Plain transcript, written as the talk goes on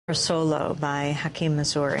Solo by Hakim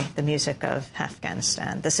Mazzouri, the music of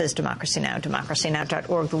Afghanistan. This is Democracy Now!,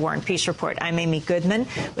 democracynow.org, the War and Peace Report. I'm Amy Goodman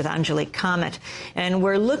with Anjali Kamat, and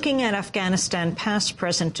we're looking at Afghanistan past,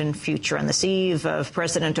 present, and future on this eve of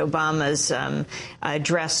President Obama's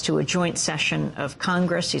address to a joint session of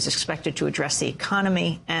Congress. He's expected to address the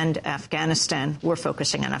economy and Afghanistan. We're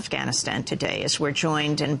focusing on Afghanistan today as we're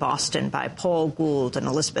joined in Boston by Paul Gould and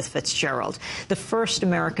Elizabeth Fitzgerald, the first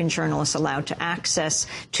American journalists allowed to access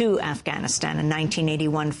to Afghanistan in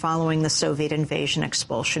 1981 following the Soviet invasion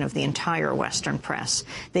expulsion of the entire Western press.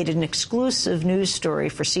 They did an exclusive news story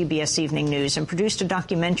for CBS Evening News and produced a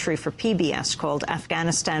documentary for PBS called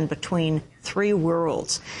Afghanistan Between Three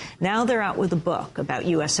Worlds. Now they're out with a book about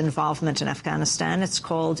U.S. involvement in Afghanistan. It's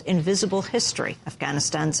called Invisible History,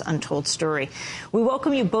 Afghanistan's Untold Story. We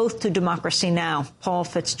welcome you both to Democracy Now!, Paul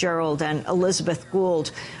Fitzgerald and Elizabeth Gould.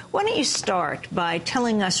 Why don't you start by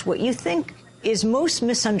telling us what you think is most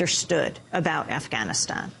misunderstood about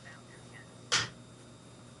Afghanistan?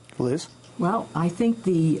 Liz? Well, I think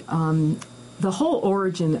the whole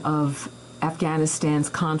origin of Afghanistan's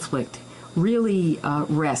conflict really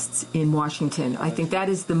rests in Washington. I think that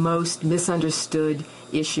is the most misunderstood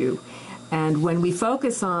issue. And when we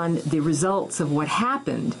focus on the results of what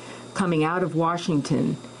happened coming out of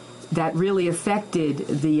Washington, that really affected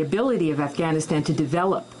the ability of Afghanistan to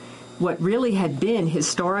develop what really had been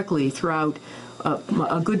historically throughout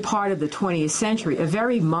a good part of the 20th century, a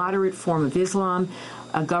very moderate form of Islam,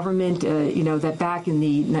 a government, that back in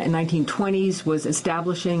the 1920s was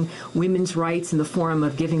establishing women's rights in the form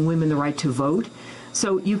of giving women the right to vote.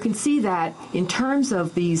 So you can see that in terms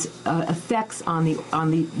of these effects on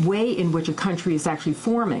the way in which a country is actually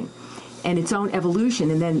forming and its own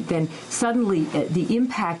evolution, and then suddenly the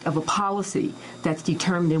impact of a policy that's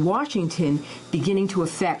determined in Washington beginning to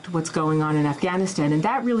affect what's going on in Afghanistan. And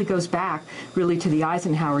that really goes back really to the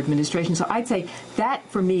Eisenhower administration. So I'd say that,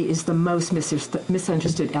 for me, is the most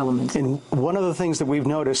misunderstood element. And one of the things that we've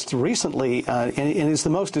noticed recently, and is the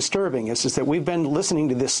most disturbing, is that we've been listening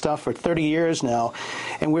to this stuff for 30 years now,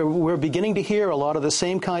 and we're beginning to hear a lot of the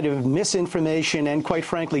same kind of misinformation and, quite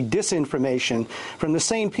frankly, disinformation from the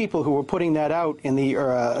same people who were putting that out in the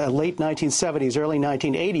late 1970s, early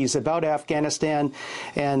 1980s about Afghanistan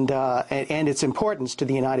and its importance to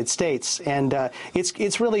the United States. And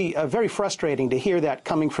it's really very frustrating to hear that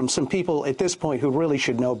coming from some people at this point who really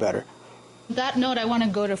should know better. On that note, I want to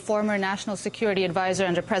go to former National Security Advisor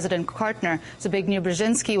under President Carter. Zbigniew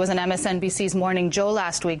Brzezinski was on MSNBC's Morning Joe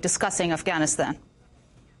last week discussing Afghanistan.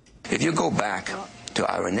 If you go back to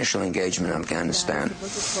our initial engagement in Afghanistan,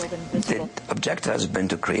 the objective has been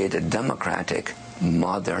to create a democratic,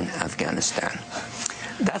 modern Afghanistan.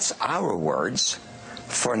 That's our words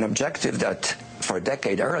for an objective that, for a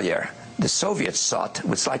decade earlier, the Soviets sought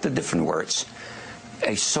with slightly different words: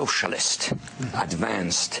 a socialist,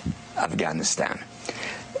 advanced Afghanistan.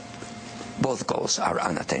 Both goals are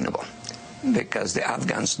unattainable because the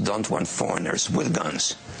Afghans don't want foreigners with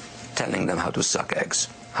guns telling them how to suck eggs,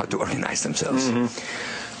 how to organize themselves.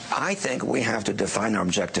 I think we have to define our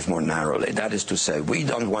objective more narrowly. That is to say, we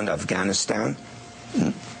don't want Afghanistan,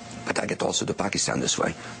 but I get also to Pakistan this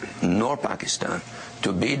way, nor Pakistan,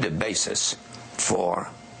 to be the basis for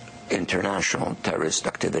international terrorist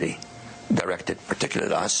activity directed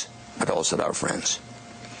particularly at us, but also at our friends.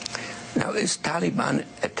 Now, is Taliban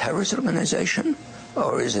a terrorist organization,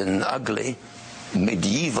 or is it an ugly,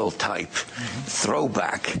 medieval type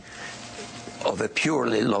throwback of a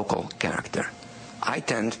purely local character? I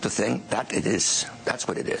tend to think that it is. That's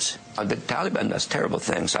what it is. The Taliban does terrible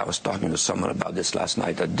things. I was talking to someone about this last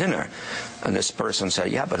night at dinner, and this person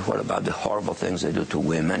said, yeah, but what about the horrible things they do to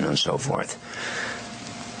women and so forth?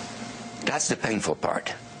 That's the painful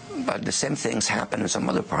part. But the same things happen in some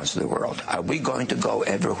other parts of the world. Are we going to go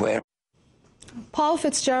everywhere? Paul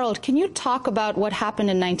Fitzgerald, can you talk about what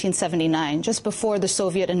happened in 1979, just before the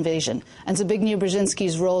Soviet invasion, and Zbigniew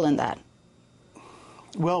Brzezinski's role in that?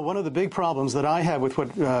 Well, one of the big problems that I have with what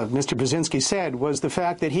Mr. Brzezinski said was the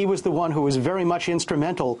fact that he was the one who was very much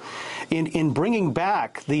instrumental in bringing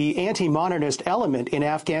back the anti-modernist element in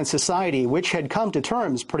Afghan society, which had come to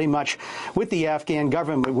terms pretty much with the Afghan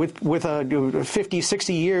government, with 50,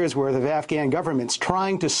 60 years worth of Afghan governments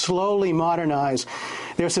trying to slowly modernize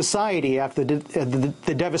their society after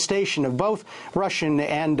the devastation of both Russian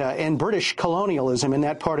and British colonialism in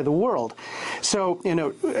that part of the world. So,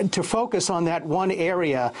 to focus on that one area,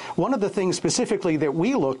 one of the things specifically that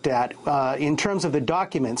we looked at in terms of the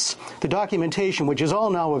documents, the documentation, which is all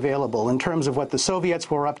now available in terms of what the Soviets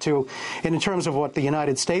were up to and in terms of what the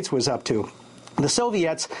United States was up to, the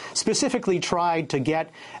Soviets specifically tried to get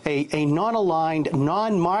a non-aligned,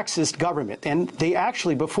 non-Marxist government. And they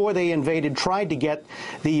actually, before they invaded, tried to get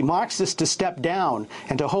the Marxists to step down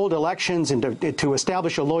and to hold elections and to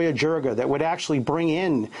establish a loya jirga that would actually bring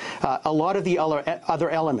in a lot of the other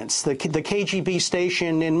elements. The KGB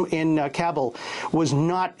station in Kabul was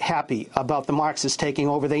not happy about the Marxists taking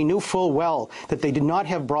over. They knew full well that they did not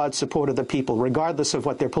have broad support of the people, regardless of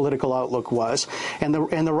what their political outlook was. And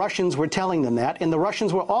the Russians were telling them that. And the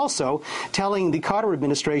Russians were also telling the Carter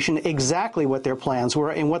administration exactly what their plans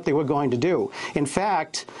were and what they were going to do. In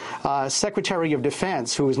fact, Secretary of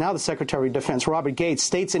Defense, who is now the Secretary of Defense, Robert Gates,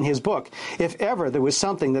 states in his book, if ever there was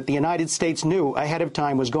something that the United States knew ahead of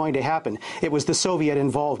time was going to happen, it was the Soviet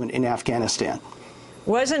involvement in Afghanistan.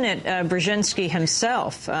 Wasn't it Brzezinski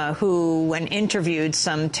himself who, when interviewed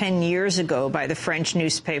some 10 years ago by the French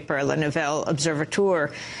newspaper Le Nouvel Observateur,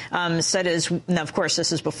 said, now, of course,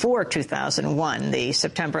 this is before 2001, the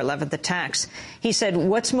September 11th attacks, he said,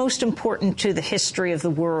 what's most important to the history of the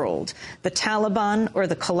world, the Taliban or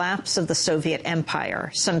the collapse of the Soviet Empire,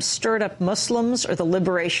 some stirred-up Muslims or the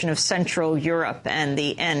liberation of Central Europe and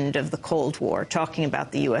the end of the Cold War, talking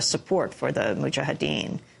about the U.S. support for the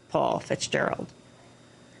Mujahideen. Paul Fitzgerald.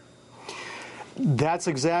 That's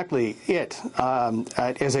exactly it.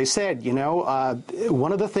 As I said, you know,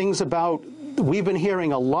 one of the things about we've been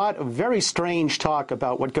hearing a lot of very strange talk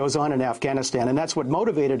about what goes on in Afghanistan, and that's what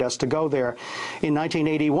motivated us to go there in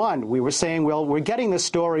 1981. We were saying, well, we're getting the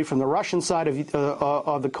story from the Russian side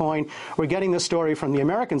of the coin. We're getting the story from the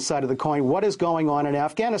American side of the coin. What is going on in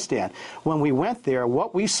Afghanistan? When we went there,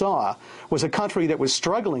 what we saw was a country that was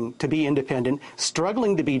struggling to be independent,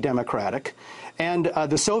 struggling to be democratic, and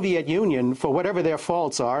the Soviet Union, for whatever their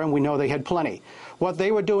faults are, and we know they had plenty, what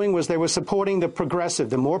they were doing was they were supporting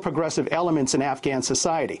the more progressive elements in Afghan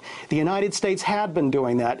society. The United States had been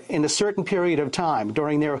doing that in a certain period of time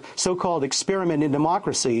during their so-called experiment in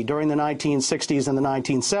democracy during the 1960s and the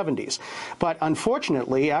 1970s. But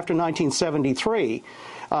unfortunately, after 1973,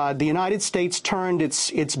 the United States turned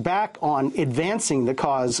its back on advancing the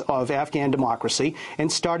cause of Afghan democracy and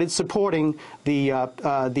started supporting the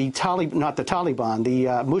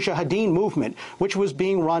Mujahideen movement, which was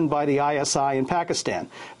being run by the ISI in Pakistan,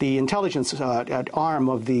 the intelligence arm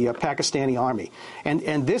of the Pakistani army.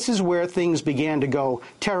 And this is where things began to go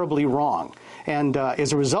terribly wrong. And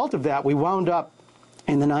as a result of that, we wound up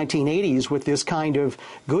in the 1980s with this kind of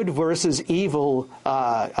good versus evil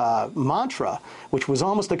mantra, which was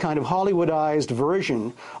almost a kind of Hollywoodized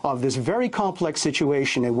version of this very complex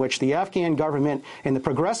situation in which the Afghan government and the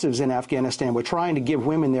progressives in Afghanistan were trying to give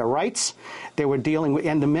women their rights. They were dealing with,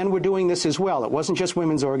 and the men were doing this as well. It wasn't just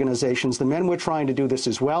women's organizations. The men were trying to do this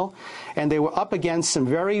as well. And they were up against some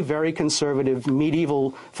very, very conservative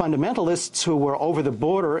medieval fundamentalists who were over the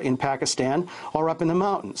border in Pakistan or up in the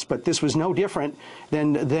mountains. But this was no different than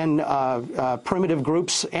primitive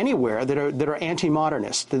groups anywhere that are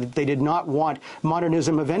anti-modernist. They did not want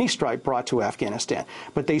modernism of any stripe brought to Afghanistan,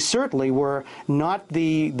 but they certainly were not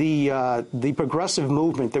the progressive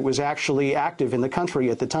movement that was actually active in the country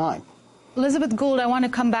at the time. Elizabeth Gould, I want to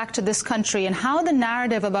come back to this country and how the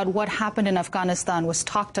narrative about what happened in Afghanistan was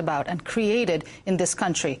talked about and created in this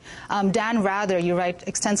country. Dan Rather, you write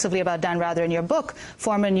extensively about Dan Rather in your book,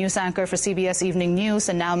 former news anchor for CBS Evening News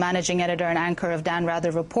and now managing editor and anchor of Dan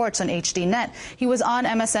Rather Reports on HDNet. He was on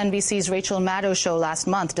MSNBC's Rachel Maddow show last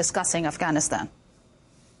month discussing Afghanistan.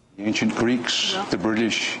 The ancient Greeks, the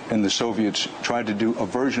British, and the Soviets tried to do a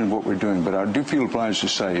version of what we're doing, but I do feel obliged to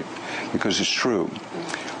say, because it's true,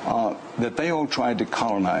 that they all tried to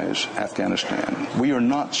colonize Afghanistan. We are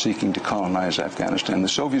not seeking to colonize Afghanistan. The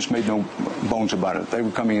Soviets made no bones about it. They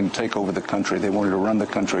were coming in to take over the country. They wanted to run the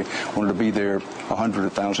country, wanted to be there 100,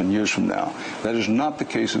 1,000 years from now. That is not the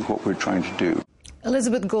case of what we're trying to do.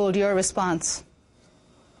 Elizabeth Gould, your response.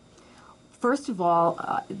 First of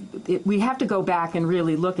all, we have to go back and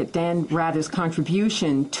really look at Dan Rather's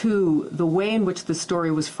contribution to the way in which the story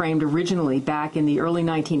was framed originally back in the early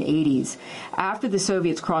 1980s. After the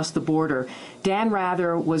Soviets crossed the border, Dan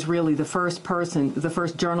Rather was really the first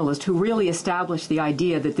journalist who really established the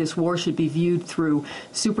idea that this war should be viewed through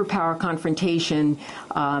superpower confrontation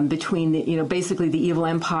between, basically the evil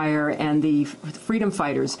empire and the freedom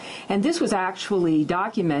fighters. And this was actually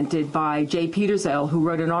documented by Jay Petersell, who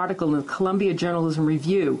wrote an article in the Columbia Journalism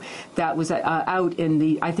Review that was out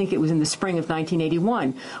in I think it was in the spring of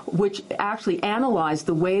 1981, which actually analyzed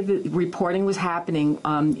the way the reporting was happening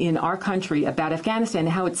in our country about Afghanistan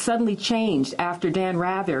and how it suddenly changed after Dan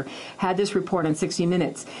Rather had this report on 60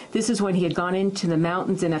 Minutes. This is when he had gone into the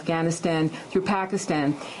mountains in Afghanistan through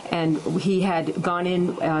Pakistan, and he had gone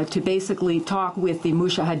in to basically talk with the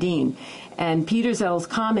Mujahideen. And Peter Zell's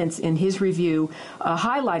comments in his review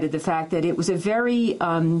highlighted the fact that it was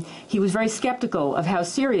he was very skeptical of how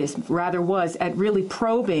serious Rather was at really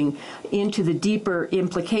probing into the deeper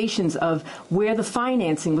implications of where the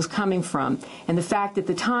financing was coming from. And the fact at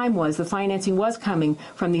the time was the financing was coming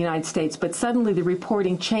from the United States, but suddenly the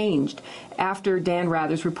reporting changed after Dan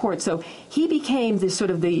Rather's report. So he became this sort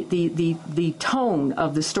of the tone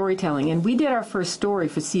of the storytelling. And we did our first story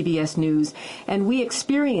for CBS News, and we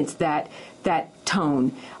experienced that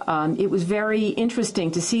tone. It was very interesting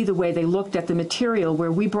to see the way they looked at the material,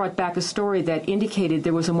 where we brought back a story that indicated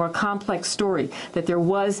there was a more complex story, that there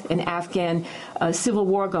was an Afghan civil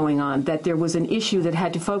war going on, that there was an issue that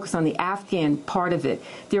had to focus on the Afghan part of it.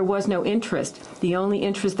 There was no interest. The only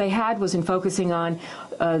interest they had was in focusing on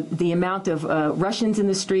the amount of Russians in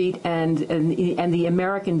the street and the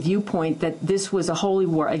American viewpoint that this was a holy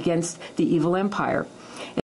war against the evil empire.